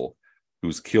uncle,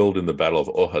 who's killed in the Battle of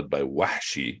Uhud by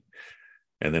Wahshi.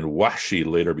 And then Wahshi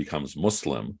later becomes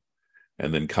Muslim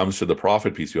and then comes to the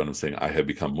Prophet, peace be upon him, saying, I have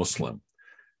become Muslim.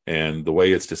 And the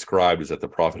way it's described is that the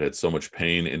Prophet had so much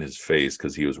pain in his face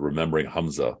because he was remembering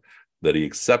Hamza that he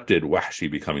accepted Wahshi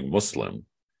becoming Muslim,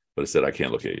 but he said, I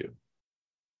can't look at you.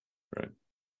 Right.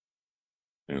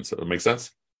 And so it makes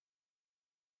sense?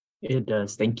 It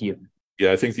does. Thank you.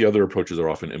 Yeah, I think the other approaches are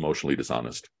often emotionally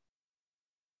dishonest,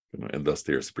 and thus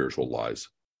they are spiritual lies.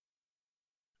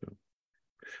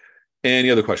 Any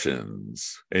other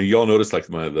questions? And you all noticed, like,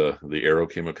 the arrow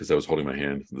came up because I was holding my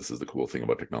hand. This is the cool thing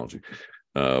about technology.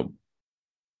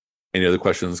 Any other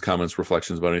questions, comments,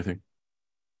 reflections about anything?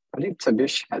 I think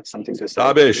Tabish had something to say.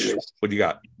 Tabish, what do you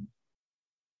got?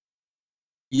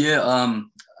 Yeah,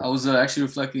 I was actually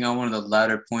reflecting on one of the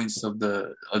latter points of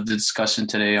the discussion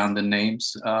today on the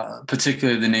names,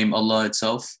 particularly the name Allah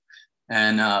itself,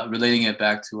 and relating it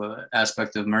back to an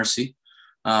aspect of mercy.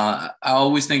 I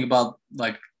always think about,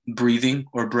 like, breathing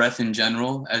or breath in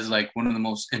general as, like, one of the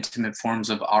most intimate forms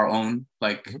of our own,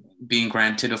 like, being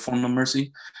granted a form of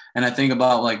mercy. And I think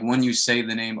about, like, when you say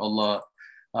the name Allah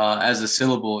as a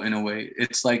syllable, in a way,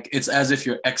 it's like it's as if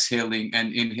you're exhaling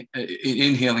and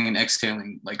inhaling and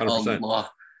exhaling, like 100%.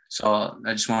 Allah. So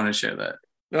I just wanted to share that.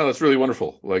 No, that's really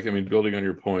wonderful. Like, I mean, building on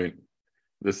your point,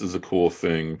 this is a cool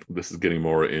thing. This is getting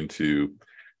more into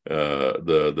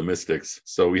the mystics.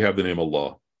 So we have the name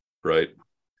Allah, right?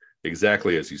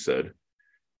 Exactly as you said.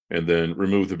 And then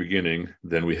remove the beginning.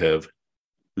 Then we have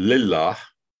Lillah.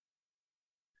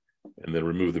 And then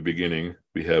remove the beginning.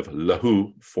 We have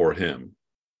Lahu, for him.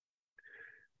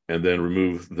 And then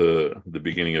remove the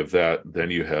beginning of that. Then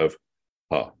you have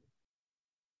Ha,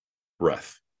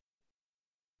 breath.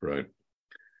 Right?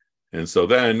 And so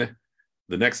then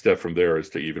the next step from there is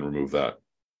to even remove that.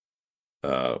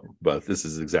 But this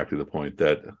is exactly the point,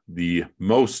 that the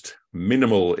most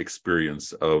minimal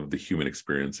experience of the human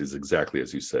experience is exactly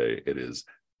as you say, it is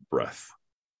breath.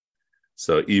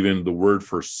 So even the word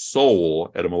for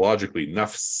soul, etymologically,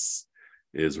 nafs,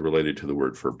 is related to the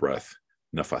word for breath,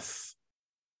 nafath.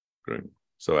 Right?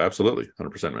 So absolutely,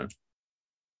 100%, man.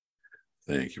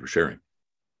 Thank you for sharing.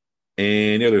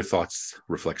 Any other thoughts,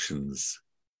 reflections?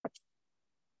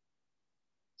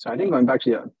 So I think going back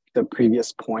to the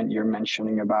previous point you're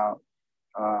mentioning about,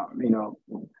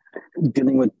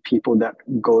 dealing with people that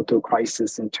go through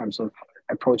crisis in terms of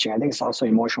approaching. I think it's also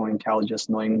emotional intelligence,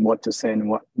 knowing what to say in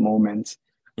what moments.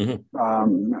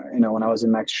 Mm-hmm. When I was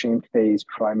in my extreme phase,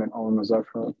 before I met Owen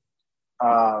Muzaffar,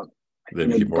 they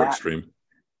became more extreme.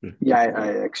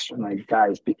 Yeah, like,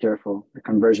 guys, be careful. The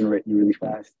conversion rate is really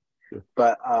fast. Yeah.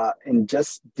 But in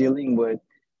just dealing with,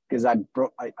 because I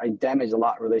damaged a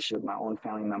lot of relationship with my own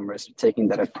family members, taking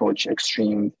that approach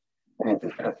extreme,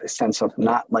 and a sense of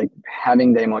not, like,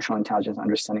 having the emotional intelligence,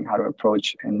 understanding how to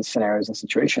approach in scenarios and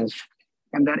situations.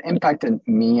 And that impacted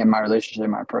me and my relationship,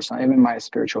 my personal, even my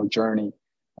spiritual journey,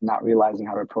 not realizing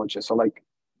how to approach it. So, like,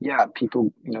 yeah,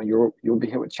 people, you'll be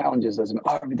hit with challenges.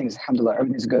 Everything's alhamdulillah,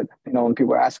 everything's good. When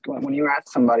people ask, when you ask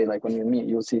somebody, like when you meet,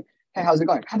 you'll see, hey, how's it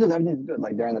going? Alhamdulillah, everything's good.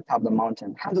 Like, they're in the top of the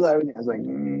mountain. Alhamdulillah, everything. I was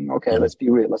like, okay, let's be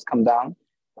real. Let's come down.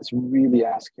 Let's really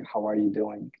ask you, how are you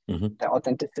doing? Mm-hmm. The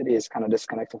authenticity is kind of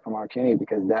disconnected from our community,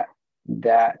 because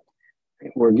that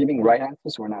we're giving right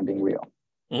answers, we're not being real.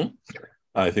 Mm-hmm.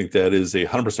 I think that is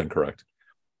 100% correct,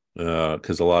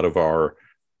 because a lot of our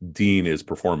deen is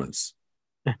performance.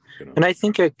 And I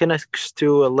think it connects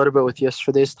to a little bit with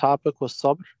yesterday's topic with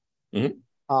sabr.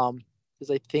 Mm-hmm.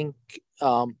 Because I think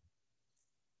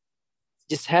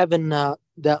just having that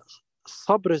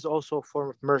sabr is also a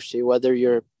form of mercy, whether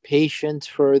you're patient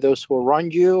for those who are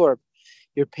around you, or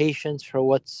you're patient for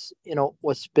what's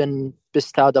been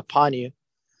bestowed upon you.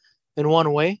 In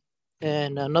one way,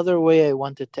 And another way I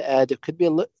wanted to add, it could be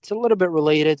it's a little bit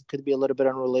related, it could be a little bit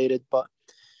unrelated, but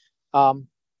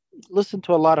listen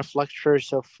to a lot of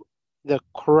lectures of the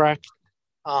correct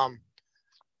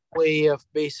way of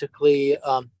basically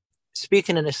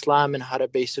speaking in Islam, and how to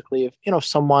basically, if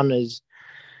someone is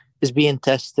being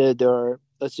tested, or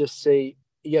let's just say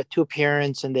you have two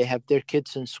parents and they have their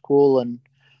kids in school, and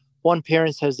one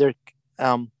parent has their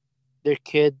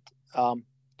kid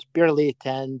barely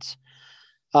attends,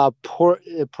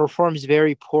 performs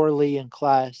very poorly in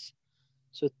class.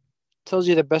 So it tells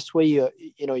you the best way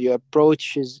you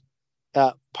approach is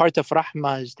part of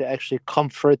rahmah is to actually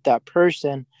comfort that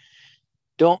person.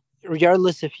 Don't,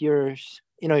 regardless if you're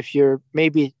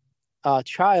maybe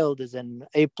child is an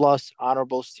A+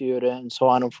 honorable student and so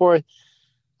on and forth.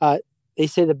 They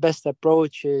say the best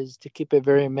approach is to keep it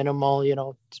very minimal.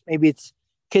 Maybe it's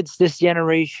kids this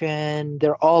generation,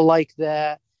 they're all like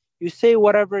that. You say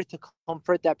whatever to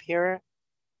comfort that parent,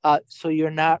 so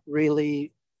you're not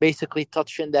really basically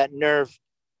touching that nerve,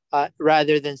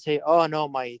 rather than say, oh no,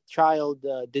 my child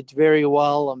did very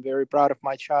well, I'm very proud of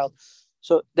my child.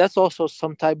 So that's also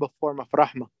some type of form of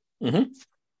rahmah. Mm-hmm.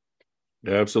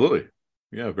 Yeah, absolutely.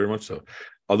 Yeah, very much so.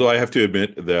 Although I have to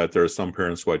admit that there are some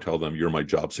parents who I tell them, you're my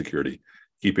job security.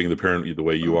 Keeping the parent the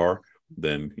way you are,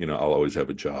 then, I'll always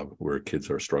have a job where kids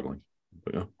are struggling.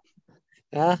 But,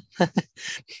 yeah.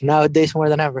 Nowadays more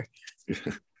than ever.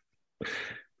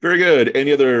 Very good.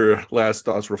 Any other last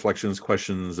thoughts, reflections,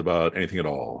 questions about anything at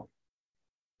all?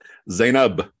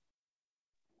 Zainab.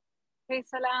 Hey,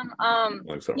 Salam.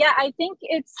 Yeah, I think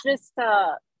it's just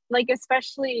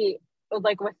especially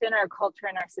within our culture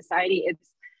and our society, it's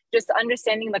just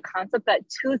understanding the concept that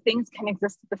two things can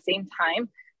exist at the same time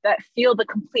that feel the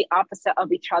complete opposite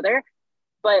of each other,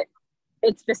 but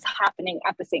it's just happening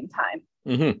at the same time.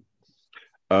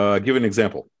 Mm-hmm. Give an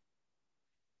example.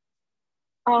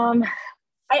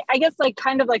 I guess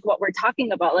kind of what we're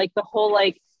talking about, the whole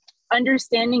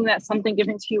understanding that something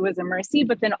given to you was a mercy,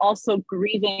 but then also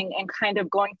grieving and kind of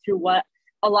going through what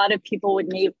a lot of people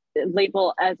would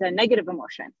label as a negative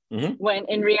emotion, mm-hmm. when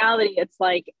in reality it's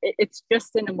it's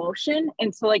just an emotion.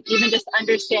 And so even just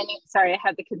understanding, sorry, I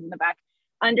have the kids in the back,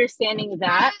 understanding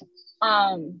that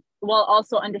while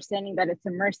also understanding that it's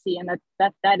a mercy, and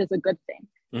that is a good thing.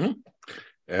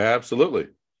 Mm-hmm. Absolutely.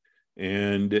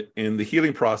 And in the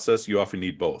healing process, you often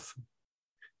need both.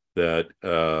 That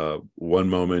one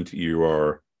moment you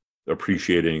are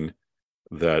appreciating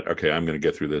that, okay, I'm going to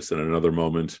get through this. And another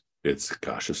moment, it's,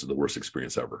 gosh, this is the worst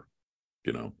experience ever,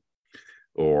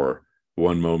 or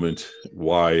one moment,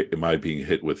 why am I being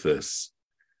hit with this?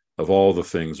 Of all the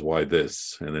things, why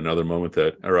this? And another moment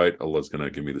that, all right, Allah's going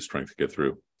to give me the strength to get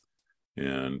through.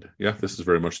 And yeah, this is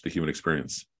very much the human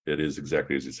experience. It is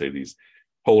exactly as you say, these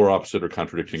polar opposite or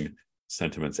contradicting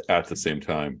sentiments at the same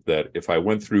time, that if I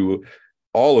went through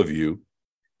all of you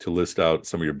to list out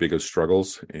some of your biggest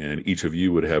struggles, and each of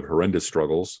you would have horrendous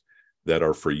struggles that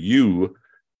are for you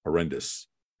horrendous,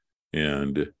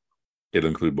 and it'll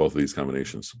include both of these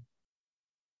combinations.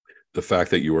 The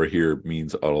fact that you are here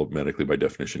means automatically, by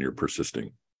definition, you're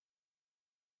persisting.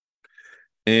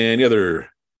 Any other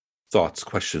thoughts,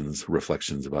 questions,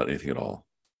 reflections about anything at all?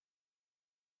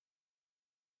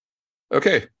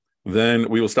 Okay, then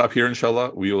we will stop here,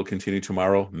 inshallah. We will continue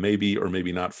tomorrow, maybe or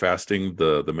maybe not fasting.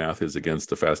 The math is against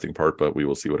the fasting part, but we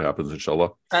will see what happens,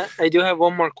 inshallah. I do have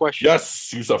one more question.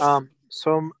 Yes, Yusuf.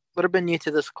 So I'm a little bit new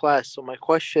to this class. So my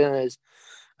question is,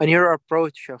 on your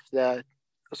approach of that,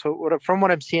 from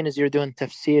what I'm seeing is you're doing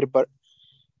tafsir, but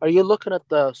are you looking at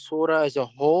the surah as a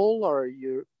whole, or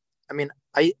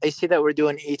I see that we're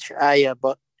doing each ayah,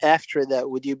 but after that,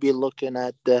 would you be looking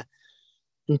at the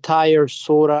entire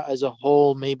surah as a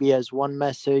whole, maybe as one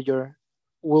message, or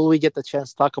will we get the chance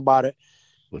to talk about it?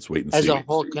 Let's wait and see. As a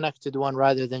whole connected one,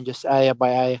 rather than just ayah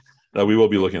by ayah. We will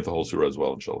be looking at the whole surah as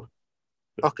well, inshallah.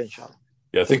 Okay, inshallah.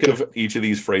 Yeah, think of each of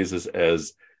these phrases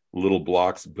as little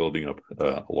blocks building up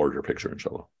a larger picture,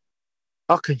 inshallah.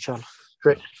 Okay, inshallah.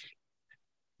 Great.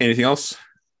 Anything else?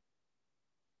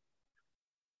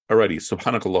 Alrighty.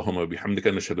 Subhanakallahumma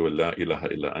bihamdika nashhadu an la ilaha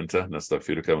illa anta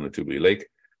nastaghfiruka wa natubu ilayk.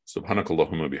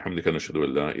 Subhanakallahumma bihamdika nashhadu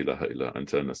an la ilaha illa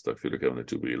anta nastaghfiruka wa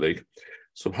natubu ilayk.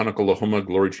 Subhanakallahumma,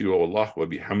 glory to you, O Allah, wa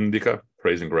bihamdika,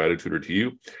 praise and gratitude are to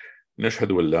you.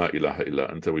 Nashhadu an la ilaha illa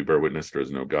anta, we bear witness there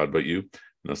is no God but you.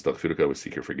 Nastaghfiruka, we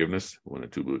seek your forgiveness. Wa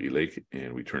natubu ilayk,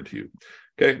 and we turn to you.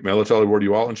 Okay, may Allah Ta'ala reward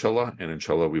you all, inshallah, and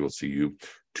inshallah we will see you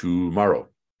tomorrow.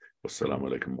 Wassalamu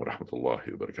alaikum wa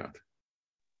rahmatullahi wa barakatuh.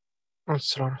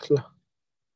 Assalamu alaikum.